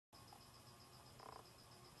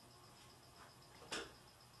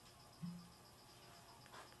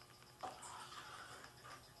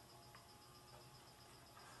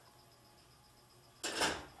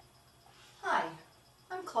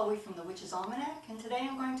Chloe from the Witch's Almanac, and today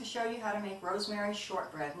I'm going to show you how to make rosemary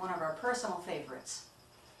shortbread, one of our personal favorites.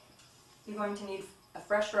 You're going to need a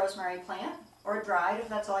fresh rosemary plant, or dried if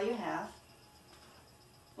that's all you have,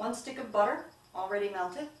 1 stick of butter, already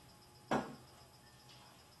melted, 1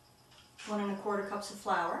 1/4 cups of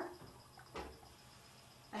flour,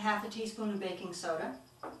 a 1/2 teaspoon of baking soda,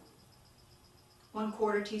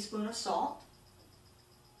 1/4 teaspoon of salt,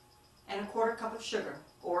 and a 1/4 cup of sugar.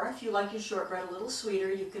 Or if you like your shortbread a little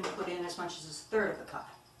sweeter, you can put in as much as 1/3 cup.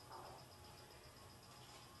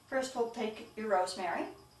 First we'll take your rosemary,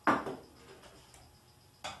 and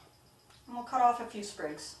we'll cut off a few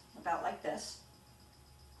sprigs, about like this.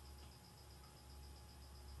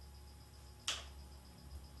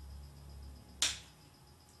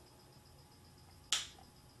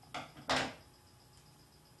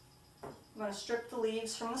 I'm going to strip the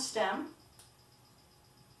leaves from the stem.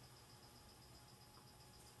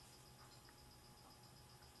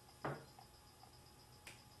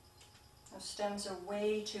 Those stems are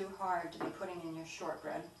way too hard to be putting in your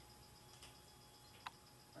shortbread.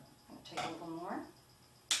 I'm going to take a little more.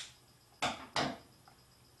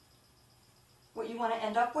 What you want to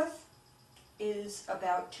end up with is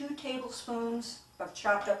about 2 tablespoons of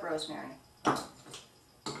chopped up rosemary.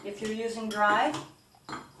 If you're using dried,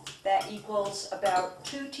 that equals about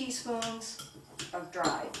 2 teaspoons of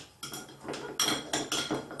dried.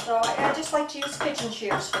 So I just like to use kitchen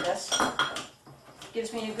shears for this.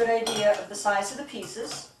 Gives me a good idea of the size of the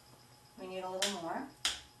pieces. We need a little more.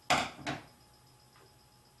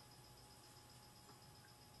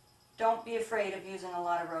 Don't be afraid of using a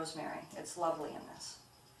lot of rosemary. It's lovely in this.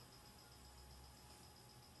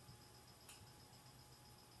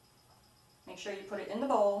 Make sure you put it in the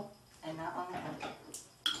bowl and not on the counter.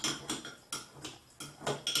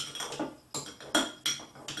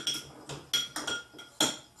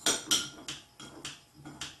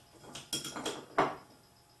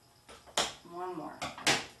 One more.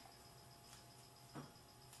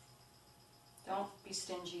 Don't be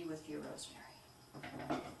stingy with your rosemary.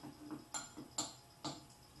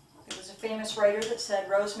 There was a famous writer that said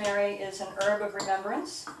rosemary is an herb of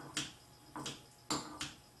remembrance.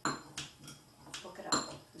 Look it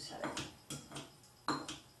up. Who said it?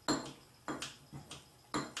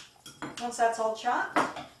 Once that's all chopped,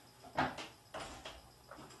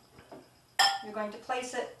 you're going to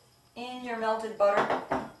place it in your melted butter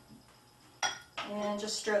and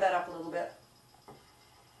just stir that up a little bit.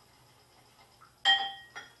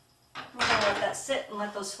 We're going to let that sit and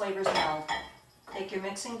let those flavors meld. Take your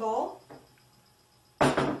mixing bowl.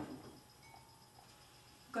 I'm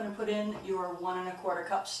going to put in your 1 1/4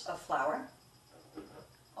 cups of flour,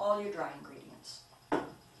 all your dry ingredients,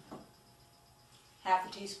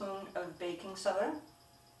 1/2 teaspoon of baking soda.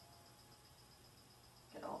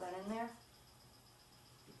 Get all that in there.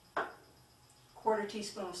 1/4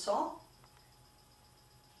 teaspoon of salt.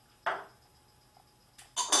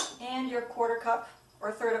 And your 1/4 cup,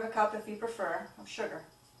 or 1/3 cup if you prefer, of sugar.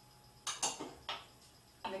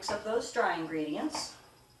 Mix up those dry ingredients.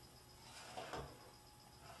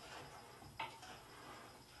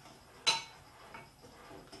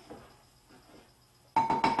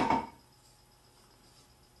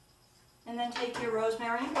 And then take your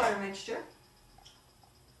rosemary and butter mixture,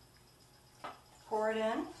 pour it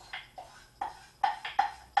in.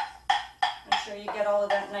 Make sure you get all of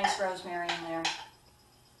that nice rosemary in there.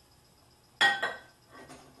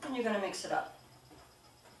 And you're going to mix it up.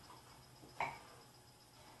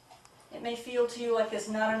 It may feel to you like there's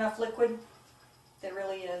not enough liquid. There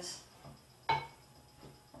really is.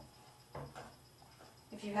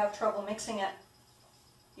 If you have trouble mixing it,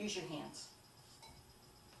 use your hands.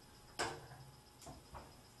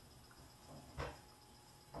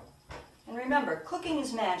 And remember, cooking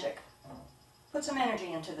is magic. Put some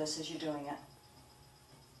energy into this as you're doing it.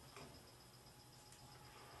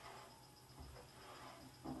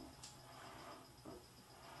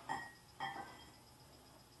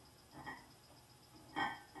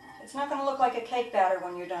 It's not going to look like a cake batter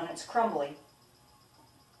when you're done. It's crumbly.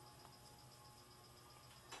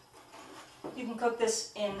 You can cook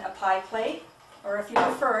this in a pie plate, or if you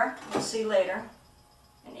prefer, you'll see later,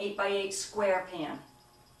 an 8x8 square pan.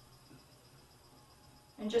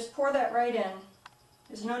 And just pour that right in.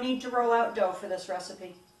 There's no need to roll out dough for this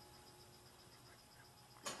recipe.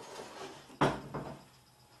 Now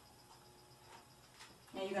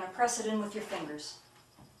you're going to press it in with your fingers.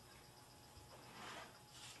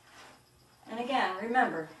 And again,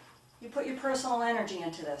 remember, you put your personal energy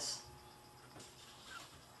into this.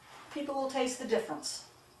 People will taste the difference.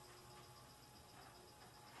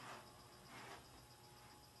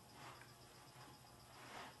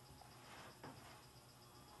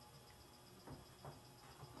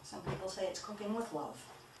 people say it's cooking with love.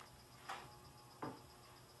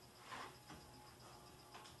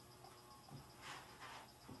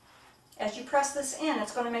 As you press this in,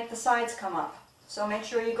 it's going to make the sides come up. So make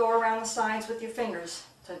sure you go around the sides with your fingers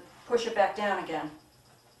to push it back down again.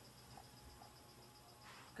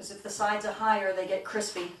 Because if the sides are higher, they get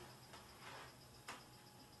crispy.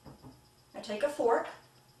 Now take a fork,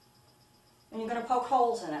 and you're going to poke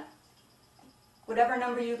holes in it. Whatever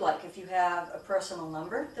number you'd like. If you have a personal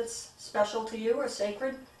number that's special to you or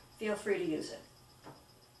sacred, feel free to use it.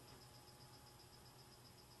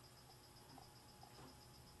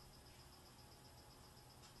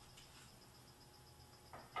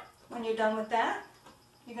 When you're done with that,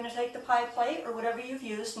 you're going to take the pie plate or whatever you've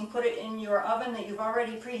used and put it in your oven that you've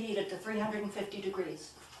already preheated to 350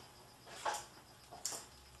 degrees.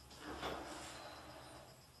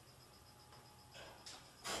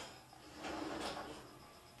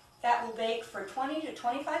 That will bake for 20 to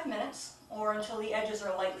 25 minutes or until the edges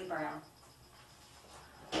are lightly brown.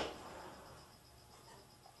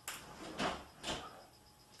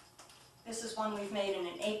 This is one we've made in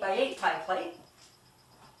an 8x8 pie plate.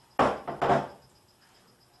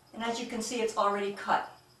 And as you can see, it's already cut.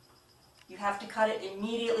 You have to cut it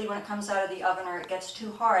immediately when it comes out of the oven or it gets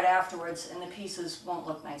too hard afterwards and the pieces won't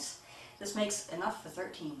look nice. This makes enough for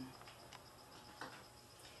 13.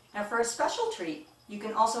 Now for a special treat, you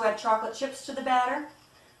can also add chocolate chips to the batter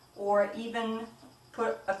or even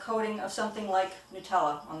put a coating of something like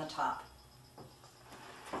Nutella on the top.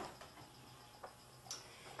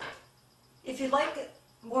 If you'd like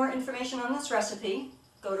more information on this recipe,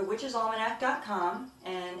 go to witchesalmanac.com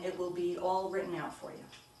and it will be all written out for you.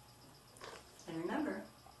 And remember,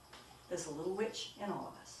 there's a little witch in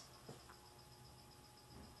all of us.